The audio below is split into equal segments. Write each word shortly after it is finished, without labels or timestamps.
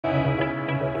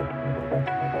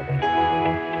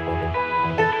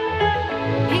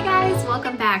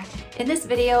welcome back. In this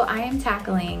video, I am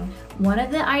tackling one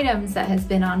of the items that has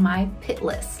been on my pit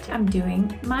list. I'm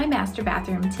doing my master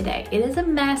bathroom today. It is a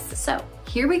mess, so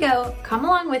here we go. Come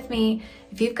along with me.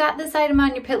 If you've got this item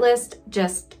on your pit list,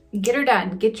 just get her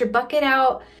done. Get your bucket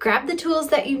out, grab the tools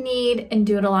that you need, and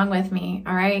do it along with me,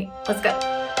 all right? Let's go.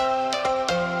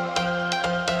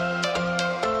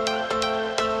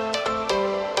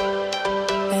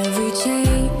 Every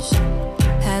change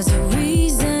has a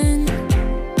reason,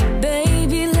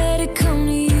 baby, let it come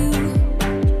to you.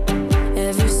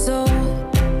 Every soul,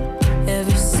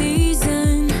 every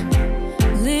season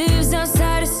lives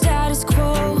outside of status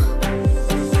quo.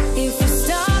 If we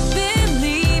stop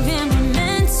believing we're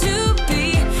meant to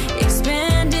be,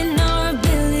 expanding our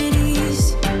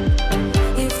abilities.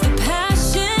 If the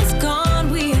passion's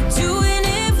gone, we are doing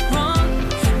it wrong.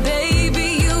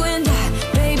 Baby, you and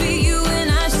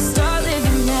I should start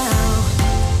living now.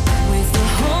 With the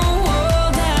whole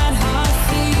world at our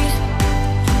feet,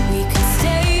 we could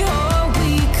stay or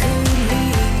we could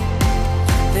leave.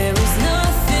 There is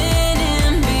nothing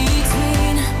in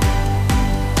between.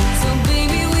 So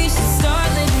baby, we should start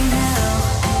living now.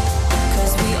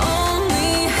 'Cause we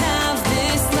only have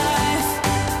this life.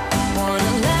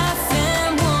 Wanna laugh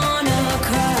and wanna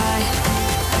cry.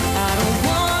 I don't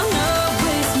wanna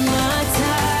waste my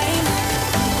time.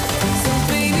 So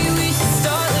baby, we should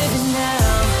start living now.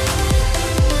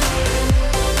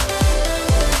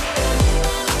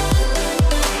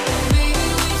 Baby,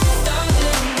 we should start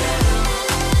living now.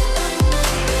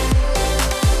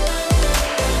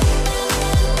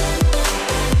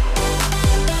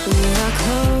 We are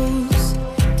close,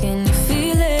 can you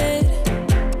feel it?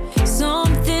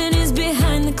 Something is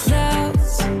behind the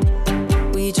clouds.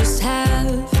 We just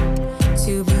have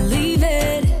to believe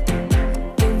it,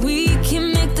 that we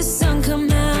can make the sun come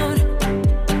out.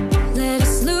 Let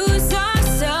us lose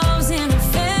ourselves in a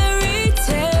fairy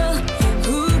tale.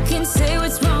 Who can say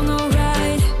what's wrong or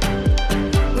right?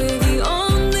 We're the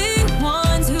only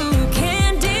ones who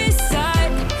can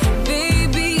decide.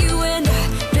 Baby, you and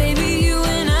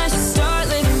I should start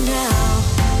living now.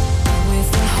 With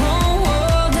the whole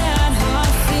world at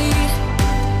our feet,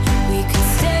 we could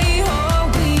stay or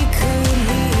we could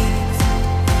leave.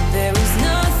 There is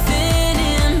nothing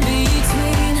in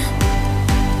between.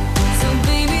 So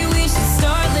baby, we should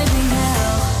start living now.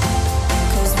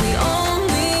 'Cause we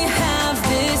only have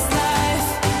this life.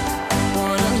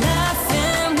 Wanna laugh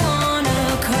and wanna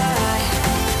cry.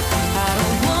 I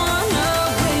don't wanna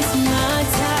waste my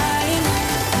time.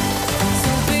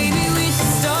 So baby, we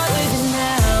should start living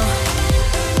now.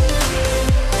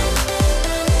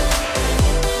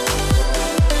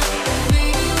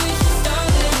 Baby, we should start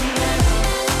living now.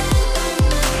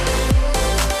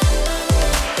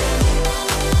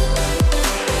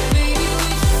 Baby, we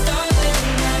should start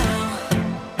living now.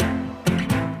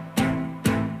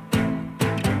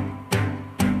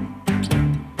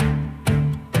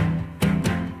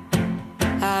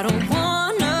 I don't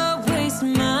wanna waste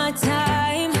my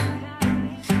time.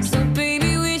 So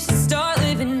baby, we should start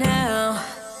living now.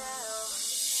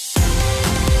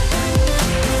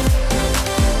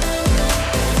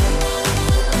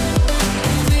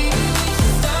 Baby, we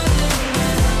should start living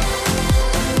now.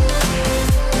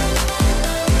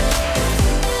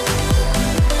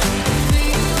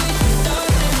 Baby, we should start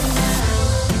living now.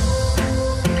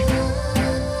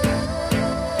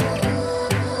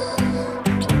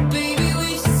 Baby, we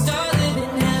should start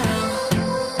living now.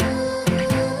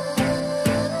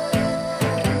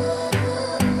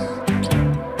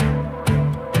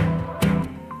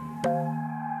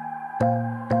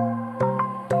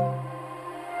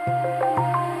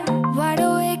 Wide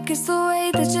awake is the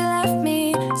way that you left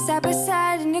me, side by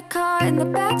side in your car in the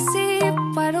backseat.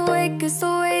 Wide awake is the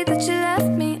way that you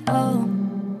left me. Oh,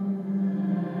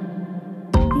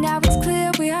 now it's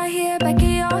clear we are here back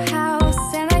at your house,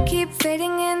 and I keep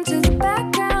fading into the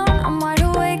background. I'm wide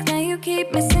awake now, you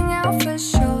keep missing out for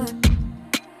sure.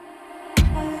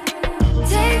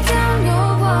 Take down your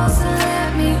walls and let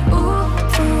me ooh,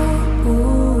 ooh,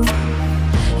 ooh.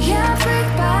 Yeah, brick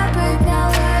by brick, now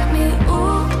let me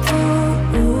ooh,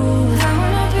 ooh, ooh. I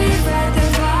wanna be right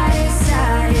there by your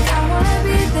side. I wanna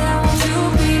be there, won't you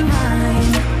be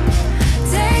mine?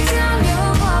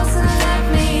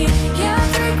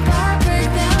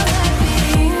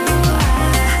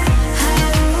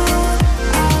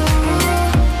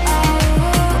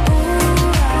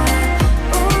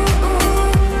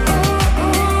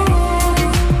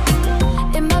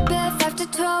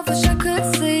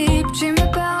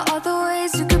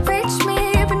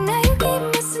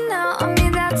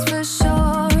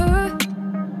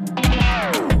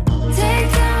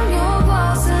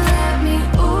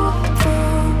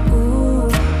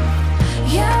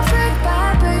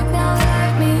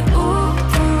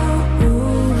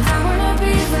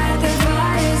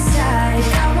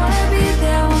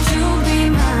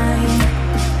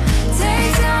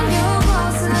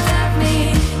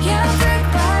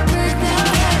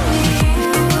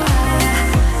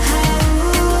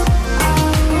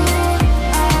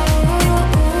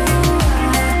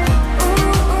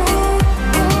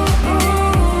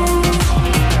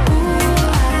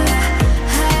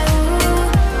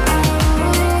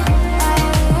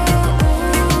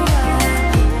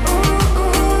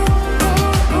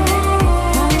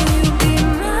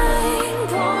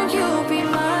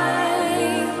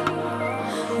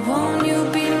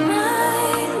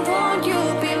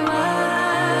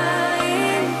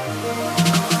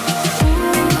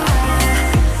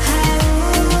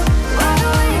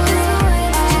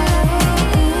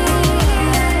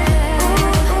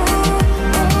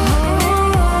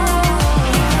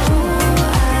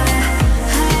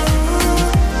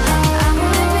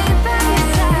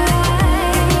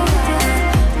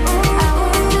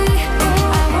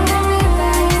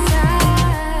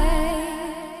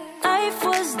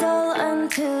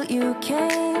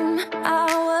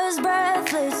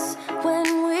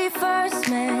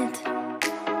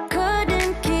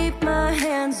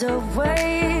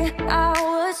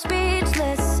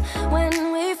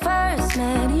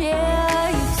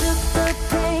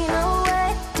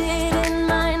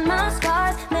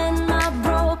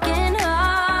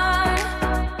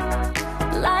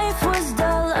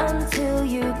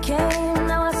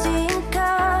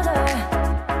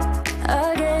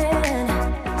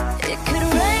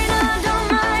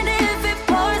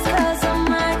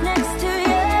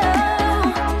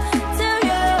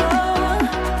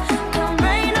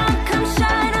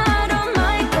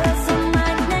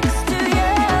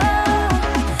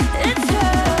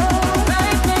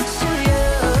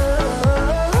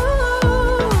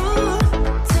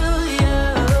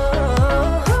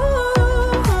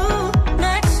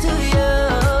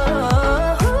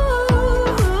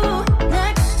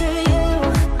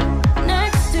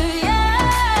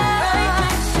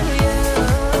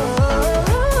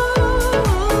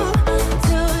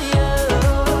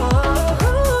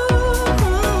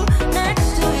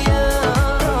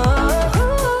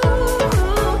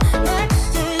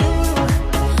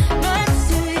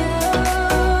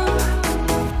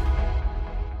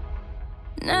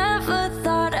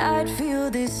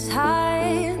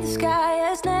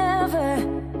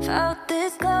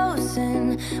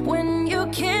 When you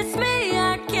kiss me,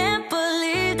 I can't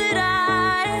believe that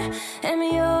I am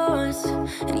yours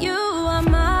and you are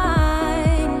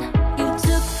mine. You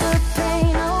took the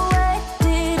pain away,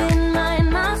 didn't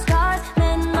mind my scars,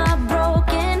 mend my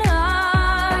broken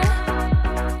heart.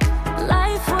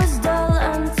 Life was dull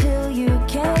until you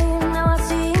came. Now I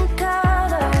see in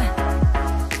color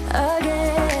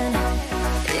again.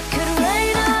 It could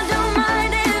rain, I don't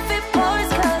mind if it pours,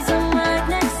 'cause I'm right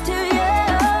next to you,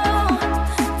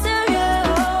 to you.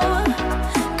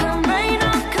 Come rain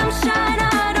or come shine,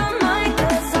 I don't mind,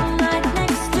 'cause I'm right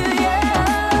next to you.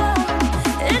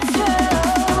 It's true,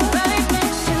 right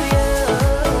next to you,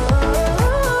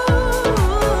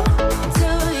 to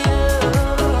you,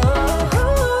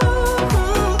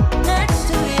 next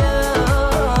to you,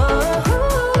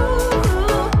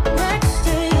 next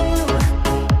to you,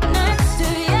 next to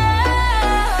you.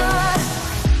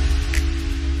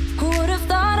 Who would have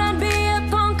thought I'd be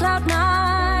up on cloud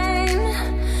nine?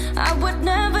 I would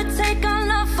never take our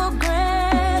love for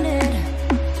granted.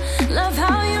 Love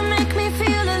how you make me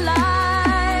feel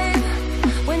alive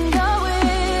when you're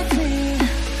with me.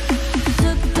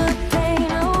 Took the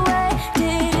pain away,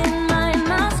 didn't mind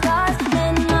my scars,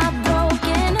 mend my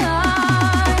broken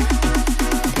heart.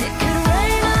 It could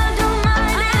rain, I don't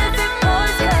mind if it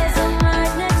pours, 'cause I'm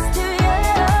right next to you,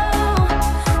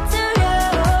 to you.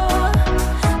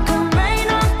 Come rain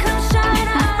or come shine,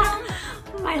 I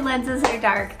don't. My lenses are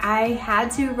dark. I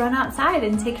had to run outside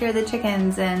and take care of the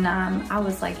chickens, and I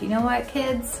was like, you know what,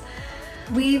 kids?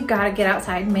 We've got to get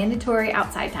outside, mandatory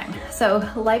outside time. So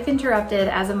life interrupted.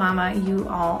 As a mama, you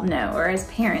all know, or as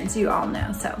parents, you all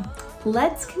know. So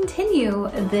let's continue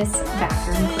this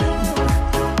bathroom clean.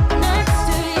 Next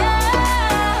to you.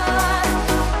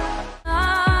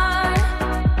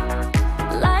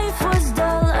 Life was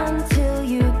dull until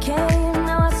you came.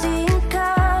 Now I see in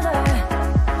color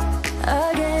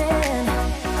again.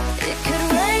 It could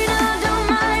rain, I don't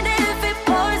mind if it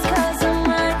pours, 'cause I'm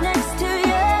right next to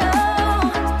you,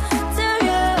 to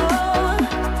you.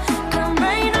 Come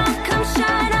rain or come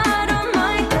shine, I don't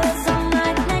mind, 'cause I'm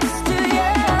right next to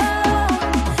you.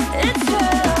 It's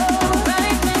true,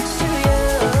 right next to you,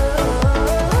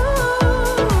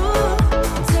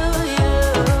 to you,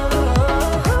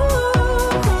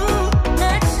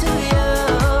 next to you,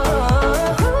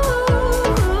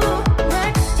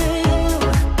 next to you,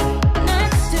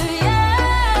 next to you.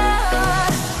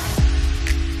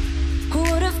 Who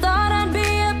would have thought I'd be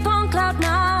up on cloud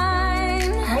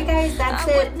nine? All right, guys, that's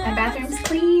it. My bathroom's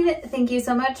clean. Thank you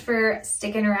so much for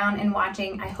sticking around and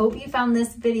watching. I hope you found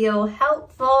this video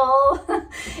helpful.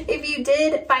 If you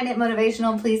did find it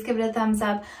motivational, please give it a thumbs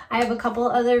up. I have a couple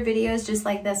other videos just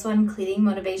like this one, cleaning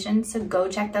motivation, so go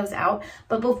check those out.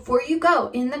 But before you go,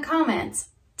 in the comments,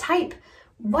 type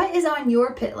what is on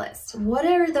your pit list. What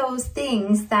are those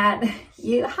things that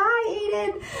you, hi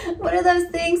Aiden, what are those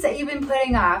things that you've been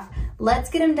putting off?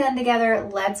 Let's get them done together.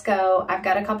 Let's go. I've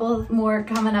got a couple more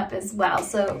coming up as well.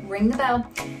 So ring the bell,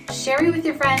 share it with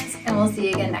your friends, and we'll see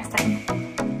you again next time.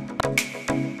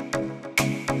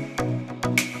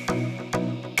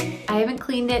 I haven't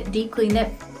cleaned it, deep cleaned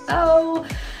it, oh,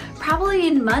 probably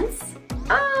in months.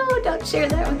 Oh, don't share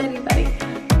that with anybody.